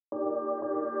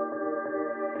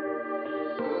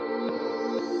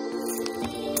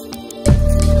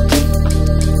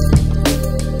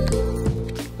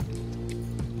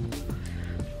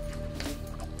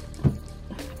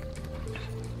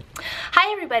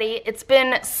everybody, it's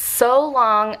been so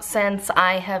long since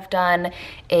I have done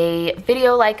a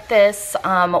video like this.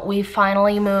 We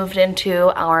finally moved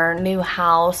into our new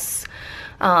house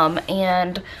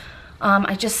and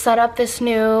I just set up this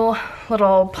new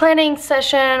little planting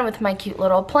session with my cute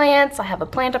little plants. I have a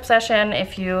plant obsession.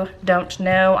 If you don't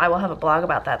know, I will have a blog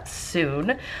about that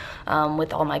soon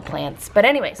with all my plants. But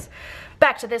anyways,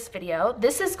 back to this video.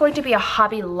 This is going to be a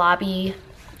Hobby Lobby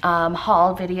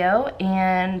haul video,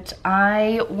 and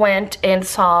I went and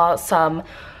saw some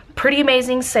pretty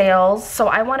amazing sales, so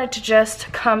I wanted to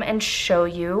just come and show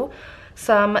you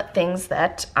some things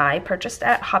that I purchased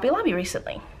at Hobby Lobby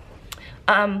recently.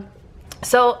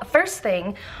 So first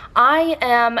thing, I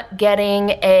am getting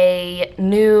a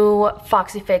new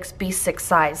Foxy Fix B6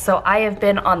 size. So I have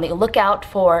been on the lookout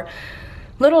for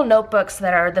little notebooks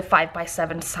that are the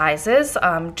 5x7 sizes,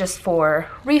 just for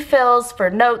refills, for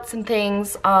notes and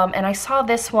things. And I saw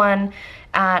this one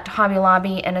at Hobby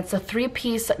Lobby, and it's a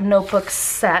 3-piece notebook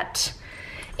set,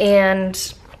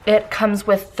 and it comes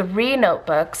with 3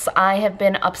 notebooks. I have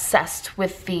been obsessed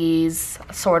with these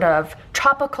sort of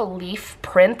tropical leaf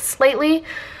prints lately,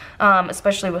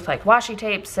 especially with like washi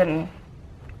tapes and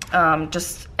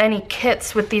just any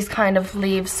kits with these kind of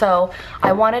leaves. So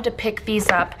I wanted to pick these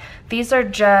up. These are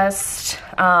just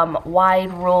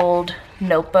wide ruled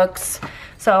notebooks.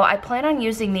 So I plan on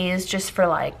using these just for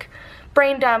like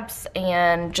brain dumps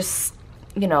and just,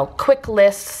 you know, quick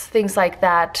lists, things like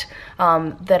that,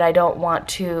 that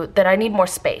I need more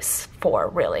space for,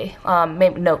 really.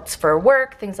 Maybe notes for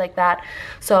work, things like that.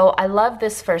 So I love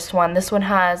this first one. This one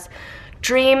has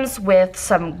dreams with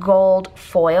some gold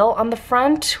foil on the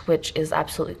front, which is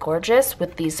absolutely gorgeous,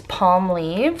 with these palm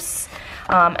leaves.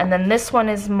 And then this one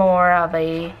is more of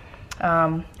a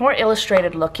more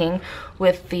illustrated looking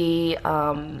with the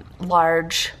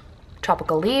large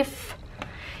tropical leaf.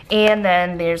 And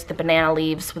then there's the banana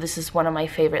leaves. This is one of my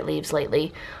favorite leaves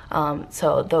lately.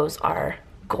 So those are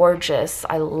gorgeous.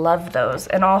 I love those.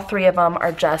 And all 3 of them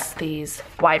are just these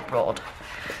wide rolled.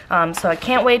 So I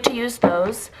can't wait to use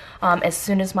those as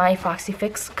soon as my Foxy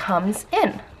Fix comes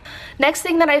in. Next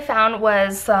thing that I found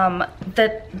was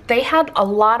that they had a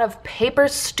lot of Paper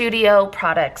Studio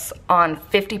products on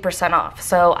 50% off.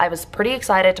 So I was pretty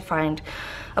excited to find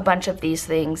a bunch of these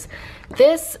things.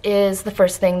 This is the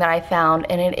first thing that I found,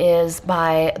 and it is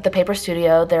by the Paper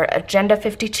Studio, their Agenda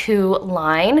 52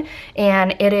 line,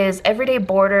 and it is Everyday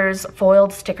Borders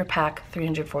Foiled Sticker Pack,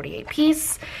 348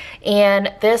 piece.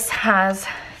 And this has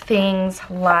things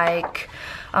like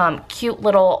cute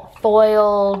little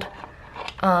foiled,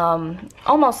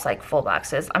 almost like full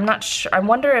boxes. I'm not sure. I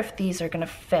wonder if these are gonna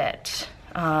fit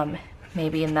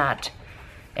maybe in that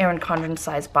Erin Condren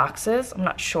size boxes. I'm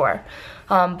not sure.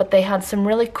 But they had some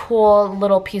really cool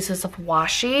little pieces of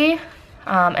washi,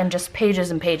 and just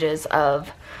pages and pages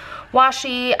of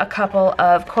washi, a couple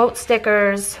of quote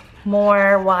stickers,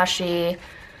 more washi,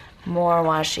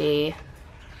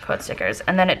 quote stickers,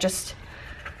 and then it just,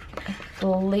 I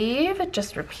believe it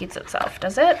just repeats itself,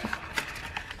 does it?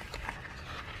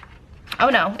 Oh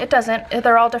no, it doesn't.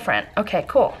 They're all different. Okay,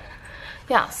 cool.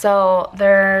 Yeah, so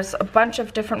there's a bunch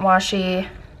of different washi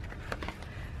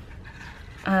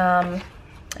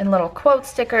and little quote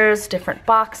stickers, different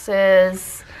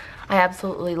boxes. I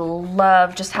absolutely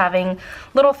love just having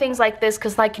little things like this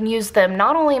because I can use them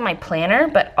not only in my planner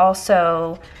but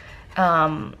also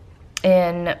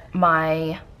in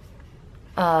my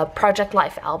Project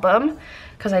Life album,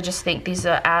 because I just think these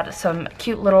add some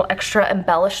cute little extra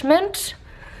embellishment.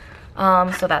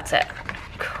 So that's it.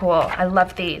 Cool. I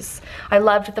love these. I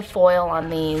loved the foil on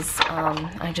these.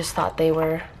 I just thought they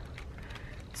were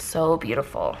so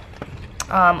beautiful.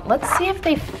 Let's see if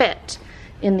they fit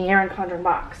in the Erin Condren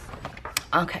box.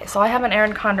 Okay, so I have an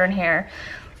Erin Condren here.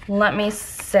 Let me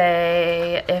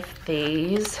say if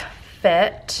these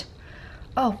fit.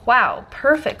 Oh, wow,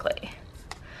 perfectly.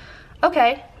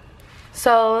 Okay,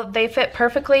 so they fit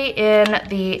perfectly in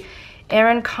the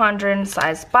Erin Condren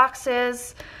size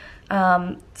boxes.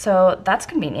 So that's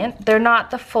convenient. They're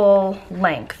not the full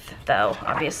length though,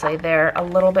 obviously. They're a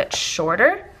little bit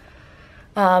shorter,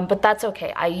 but that's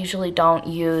okay. I usually don't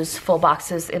use full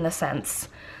boxes in the sense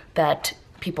that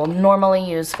people normally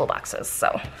use full boxes,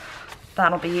 so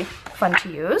that'll be fun to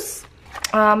use.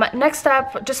 Next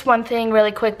up, just one thing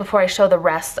really quick before I show the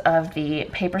rest of the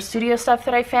Paper Studio stuff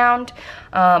that I found,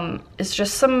 is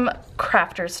just some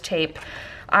crafter's tape.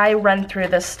 I run through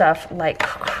this stuff like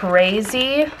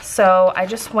crazy, so I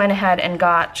just went ahead and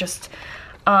got just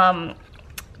kind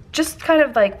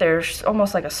of like, there's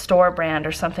almost like a store brand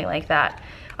or something like that.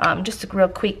 Just a real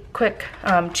quick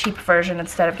cheap version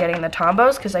instead of getting the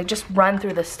Tombos, because I just run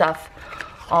through this stuff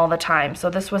all the time. So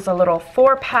this was a little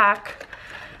 4-pack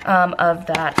of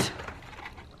that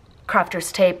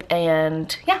crafter's tape,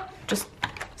 and yeah, just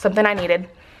something I needed.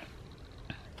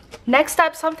 Next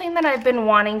up, something that I've been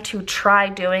wanting to try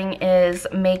doing is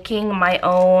making my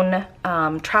own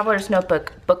Traveler's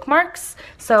Notebook bookmarks.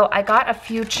 So I got a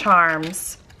few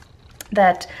charms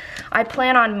that I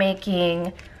plan on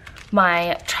making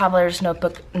my Traveler's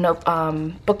Notebook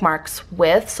bookmarks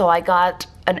with. So I got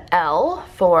an L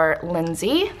for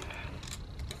Lindsay.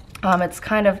 It's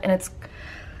kind of, and it's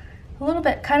a little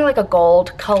bit kind of like a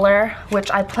gold color,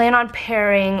 which I plan on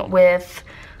pairing with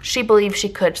She Believed She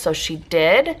Could, So She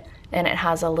Did. And it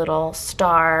has a little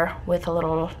star with a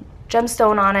little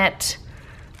gemstone on it.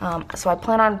 So I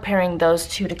plan on pairing those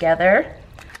two together.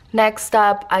 Next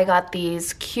up, I got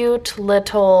these cute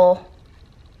little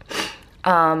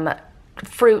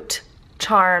fruit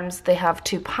charms. They have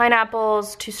 2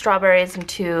 pineapples, 2 strawberries, and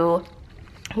 2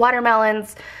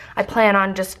 watermelons. I plan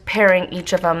on just pairing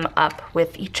each of them up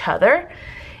with each other.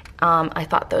 I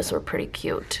thought those were pretty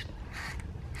cute.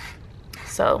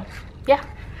 So yeah.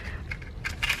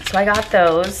 So I got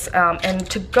those, and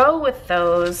to go with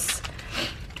those,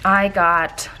 I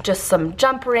got just some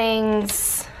jump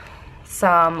rings,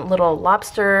 some little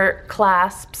lobster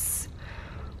clasps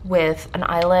with an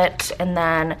eyelet, and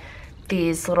then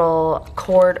these little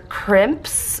cord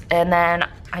crimps, and then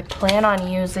I plan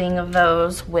on using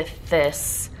those with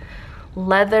this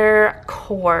leather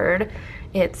cord.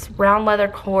 It's brown leather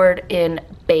cord in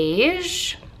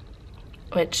beige,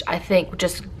 which I think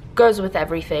just goes with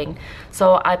everything.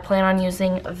 So I plan on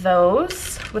using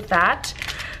those with that.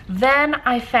 Then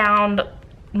I found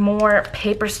more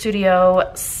Paper Studio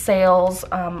sales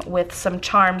with some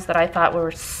charms that I thought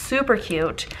were super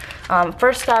cute.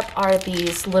 First up are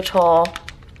these little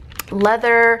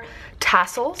leather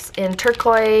tassels in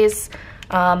turquoise.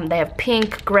 They have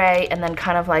pink, gray, and then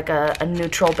kind of like a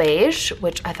neutral beige,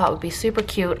 which I thought would be super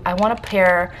cute. I want to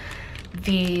pair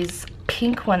these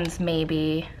pink ones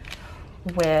maybe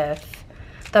with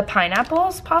the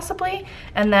pineapples possibly,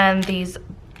 and then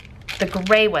the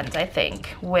gray ones I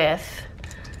think with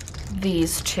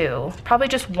these 2. Probably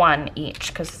just 1 each,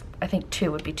 because I think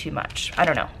 2 would be too much. I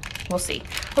don't know. We'll see.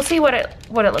 We'll see what it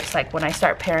looks like when I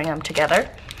start pairing them together.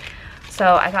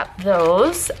 So I got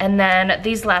those, and then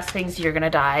these last things, you're gonna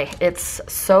die. It's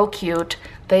so cute.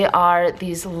 They are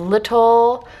these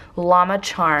little llama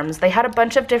charms. They had a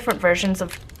bunch of different versions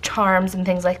of charms and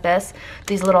things like this,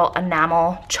 these little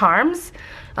enamel charms,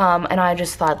 and I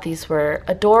just thought these were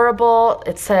adorable.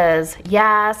 It says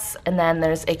yes, and then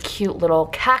there's a cute little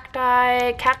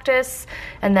cactus,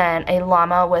 and then a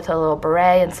llama with a little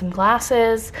beret and some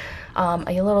glasses,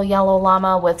 a little yellow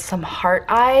llama with some heart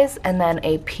eyes, and then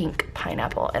a pink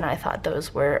pineapple, and I thought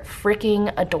those were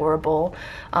freaking adorable.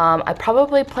 I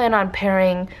probably plan on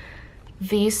pairing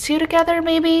these 2 together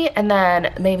maybe, and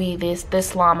then maybe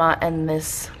this llama and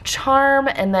this charm,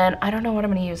 and then I don't know what I'm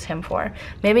gonna use him for.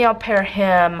 Maybe I'll pair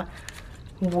him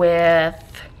with,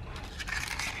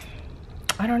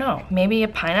 I don't know, maybe a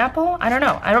pineapple? I don't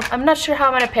know. I'm not sure how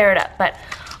I'm gonna pair it up, but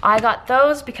I got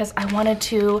those because I wanted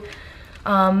to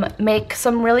make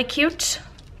some really cute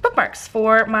bookmarks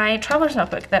for my Traveler's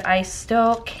Notebook that I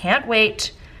still can't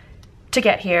wait to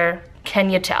get here.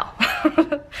 Can you tell?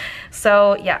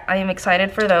 So yeah, I am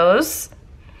excited for those.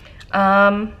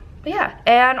 Yeah,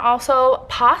 and also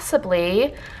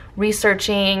possibly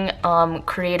researching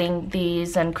creating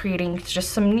these and creating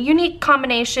just some unique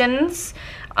combinations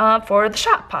for the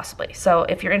shop possibly. So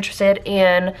if you're interested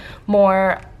in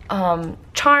more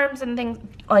charms and things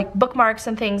like bookmarks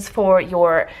and things for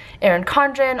your Erin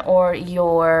Condren or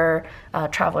your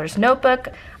Traveler's Notebook,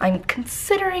 I'm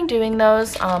considering doing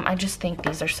those. I just think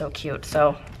these are so cute,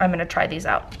 so I'm gonna try these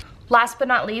out. Last but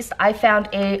not least, I found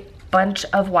a bunch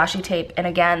of washi tape, and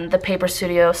again, the Paper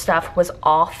Studio stuff was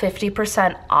all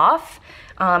 50% off.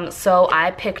 So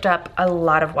I picked up a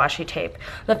lot of washi tape.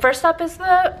 The first up is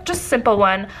the just simple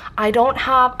one. I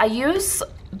use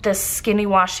this skinny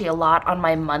washi a lot on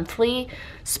my monthly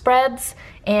spreads,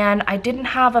 and I didn't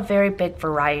have a very big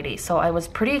variety, so I was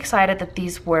pretty excited that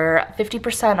these were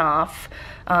 50% off.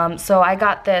 So I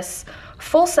got this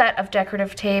full set of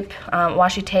decorative tape,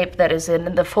 washi tape that is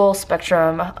in the full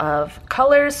spectrum of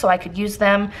colors, so I could use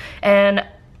them, and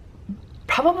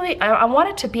probably I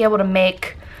wanted to be able to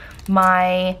make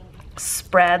my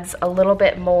spreads a little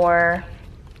bit more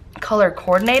color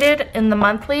coordinated in the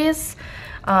monthlies.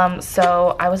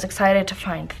 So I was excited to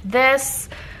find this,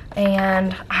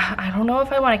 and I don't know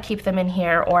if I want to keep them in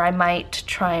here, or I might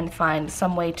try and find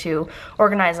some way to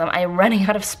organize them. I am running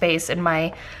out of space in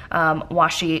my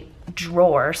washi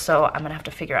drawer, so I'm gonna have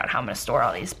to figure out how I'm gonna store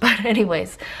all these. But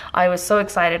anyways, I was so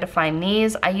excited to find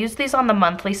these. I use these on the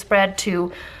monthly spread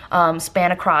to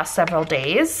span across several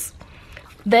days.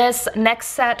 This next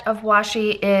set of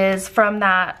washi is from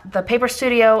the Paper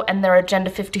Studio and their Agenda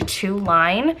 52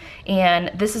 line, and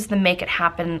this is the Make It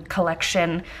Happen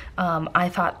collection. I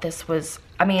thought this was,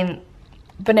 I mean,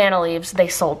 banana leaves, they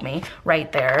sold me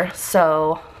right there.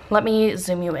 So let me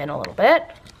zoom you in a little bit.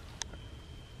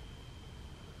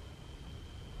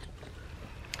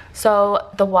 So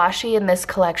the washi in this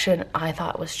collection I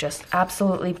thought was just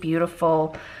absolutely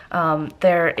beautiful.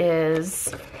 There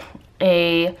is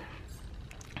a,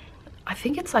 I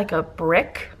think it's like a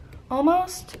brick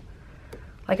almost,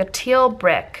 like a teal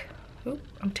brick. Oop,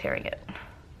 I'm tearing it.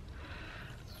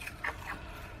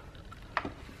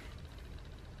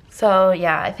 So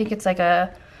yeah, I think it's like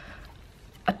a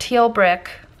teal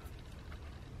brick,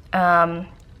 kind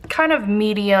of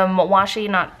medium washi,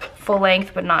 not full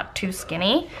length, but not too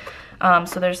skinny.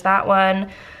 So there's that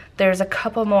one. There's a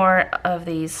couple more of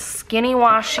these skinny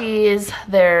washis.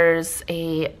 There's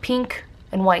a pink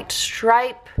and white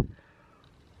stripe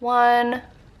one.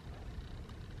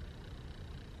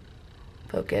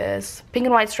 Focus. Pink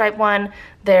and white stripe one.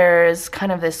 There's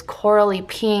kind of this corally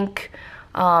pink.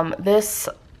 This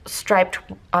striped,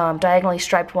 diagonally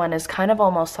striped one is kind of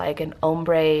almost like an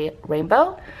ombre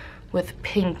rainbow with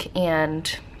pink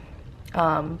and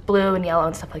blue and yellow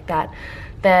and stuff like that.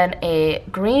 Then a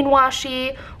green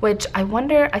washi, which I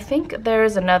wonder, I think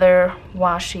there's another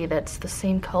washi that's the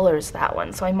same color as that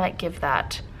one, so I might give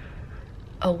that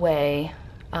away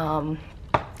to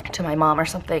my mom or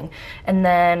something. And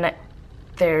then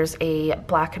there's a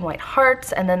black and white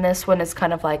hearts, and then this one is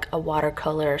kind of like a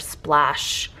watercolor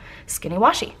splash skinny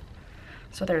washi.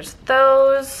 So there's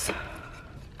those.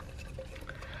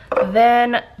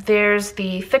 Then there's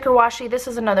the thicker washi. This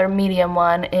is another medium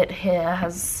one. It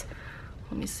has,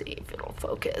 let me see if it'll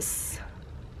focus.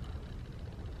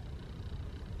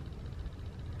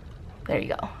 There you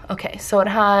go. Okay, so it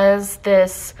has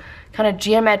this kind of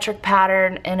geometric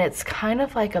pattern, and it's kind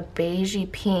of like a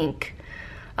beigey pink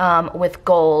with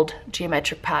gold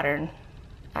geometric pattern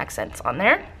accents on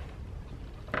there.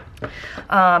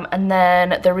 And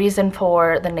then the reason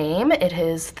for the name, it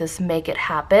is this Make It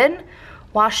Happen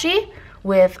washi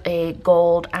with a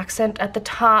gold accent at the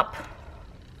top.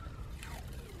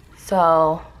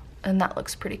 So, and that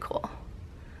looks pretty cool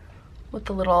with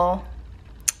the little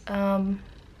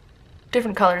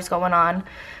different colors going on.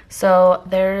 So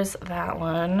there's that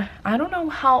one. I don't know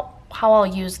how I'll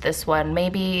use this one.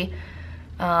 Maybe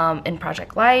in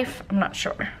Project Life, I'm not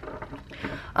sure.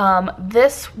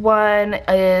 This one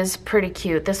is pretty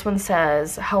cute. This one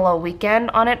says Hello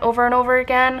Weekend on it over and over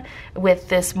again with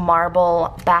this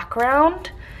marble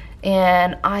background.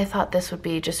 And I thought this would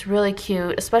be just really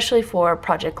cute, especially for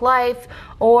Project Life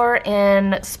or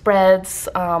in spreads.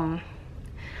 I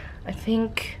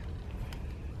think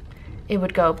it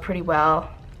would go pretty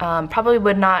well. Probably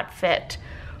would not fit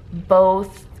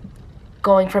both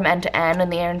going from end to end in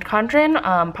the Erin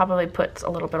Condren. Probably puts a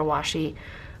little bit of washi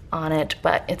on it,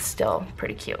 but it's still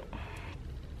pretty cute.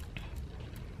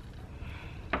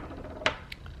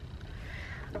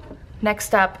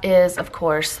 Next up is, of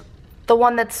course, the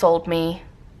one that sold me.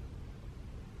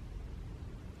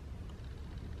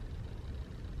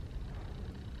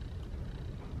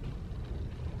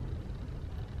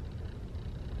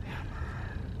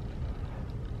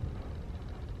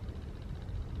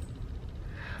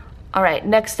 All right,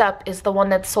 next up is the one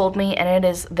that sold me, and it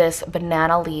is this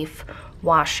banana leaf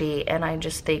washi, and I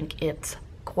just think it's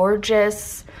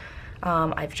gorgeous.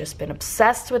 I've just been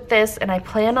obsessed with this, and I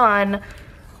plan on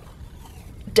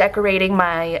decorating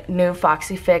my new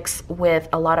Foxy Fix with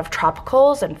a lot of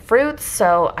tropicals and fruits,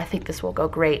 so I think this will go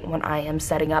great when I am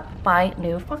setting up my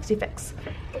new Foxy Fix.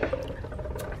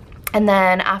 And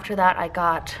then after that I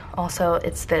got also,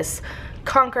 it's this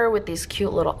conker with these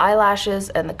cute little eyelashes,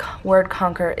 and the word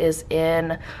conker is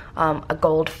in a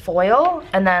gold foil.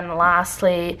 And then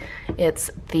lastly, it's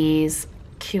these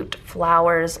cute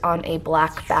flowers on a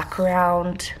black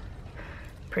background.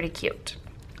 Pretty cute.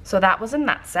 So that was in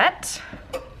that set.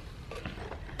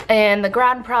 And the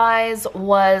grand prize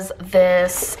was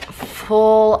this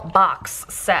full box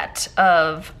set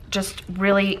of just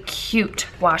really cute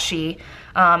washi.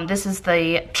 This is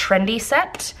the trendy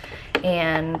set,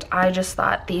 and I just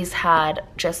thought these had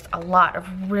just a lot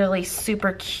of really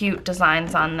super cute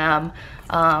designs on them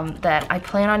that I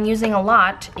plan on using a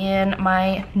lot in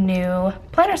my new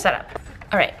planner setup.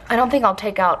 All right, I don't think I'll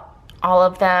take out all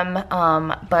of them,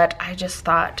 but I just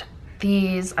thought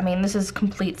these, I mean, this is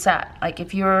complete set. Like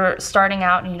if you're starting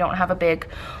out and you don't have a big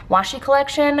washi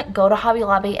collection, go to Hobby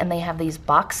Lobby and they have these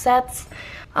box sets.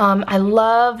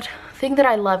 The thing that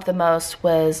I loved the most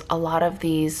was a lot of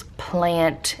these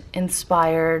plant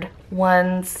inspired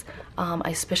ones.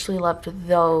 I especially loved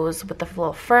those with the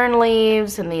little fern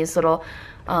leaves and these little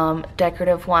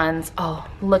decorative ones. Oh,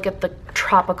 look at the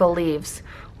tropical leaves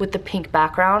with the pink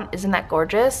background. Isn't that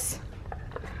gorgeous?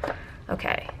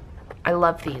 Okay, I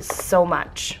love these so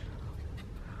much.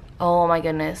 Oh my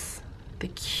goodness, the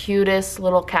cutest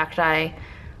little cacti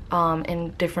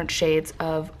in different shades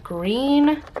of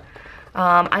green.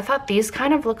 I thought these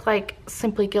kind of look like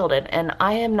Simply Gilded, and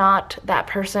I am not that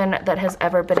person that has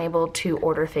ever been able to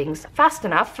order things fast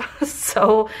enough.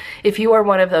 So if you are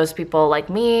one of those people like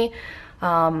me,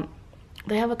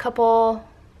 they have a couple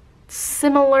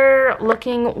similar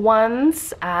looking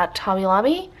ones at Hobby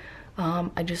Lobby.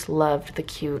 I just loved the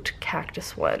cute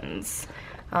cactus ones.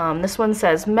 This one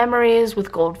says memories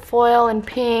with gold foil in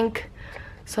pink,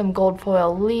 some gold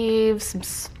foil leaves,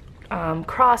 some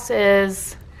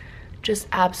crosses. Just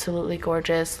absolutely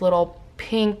gorgeous. Little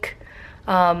pink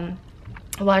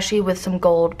washi with some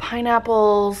gold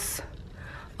pineapples.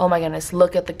 Oh my goodness,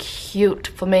 look at the cute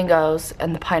flamingos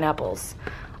and the pineapples.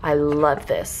 I love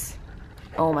this.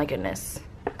 Oh my goodness.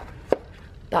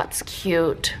 That's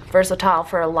cute. Versatile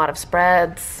for a lot of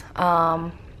spreads.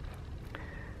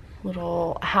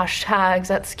 Little hashtags,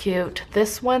 that's cute.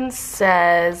 This one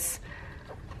says,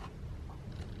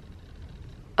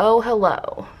 oh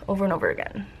hello, over and over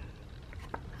again.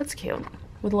 That's cute.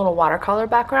 With a little watercolor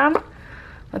background.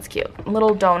 That's cute.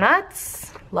 Little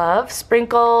donuts. Love.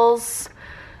 Sprinkles.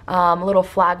 Little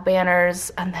flag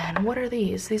banners. And then what are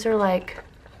these? These are like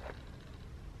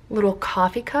little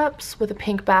coffee cups with a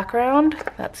pink background.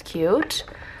 That's cute.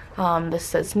 This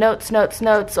says notes, notes,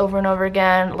 notes over and over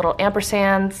again. Little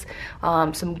ampersands.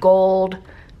 Some gold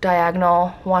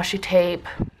diagonal washi tape.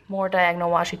 More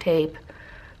diagonal washi tape.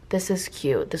 This is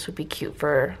cute. This would be cute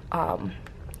for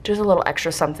just a little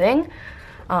extra something.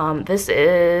 This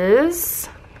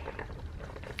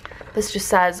just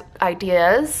says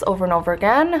ideas over and over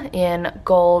again in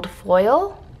gold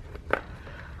foil.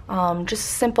 Just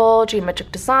simple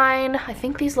geometric design. I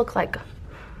think these look like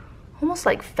almost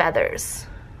like feathers.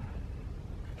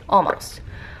 Almost.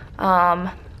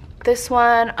 This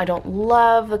one, I don't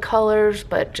love the colors,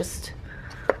 but just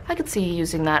I could see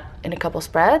using that in a couple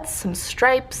spreads. Some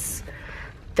stripes.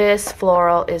 This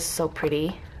floral is so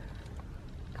pretty.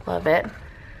 Love it.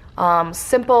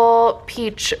 Simple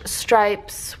peach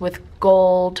stripes with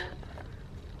gold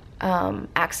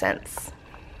accents.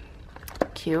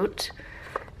 Cute.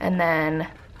 And then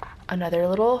another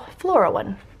little floral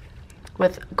one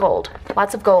with gold.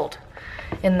 Lots of gold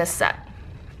in this set.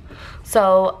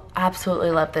 So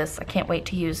absolutely love this. I can't wait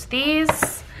to use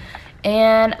these.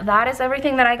 And that is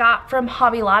everything that I got from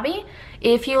Hobby Lobby.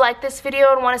 If you like this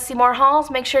video and want to see more hauls,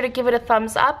 make sure to give it a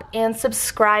thumbs up and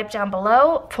subscribe down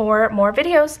below for more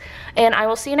videos. And I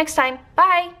will see you next time.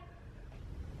 Bye!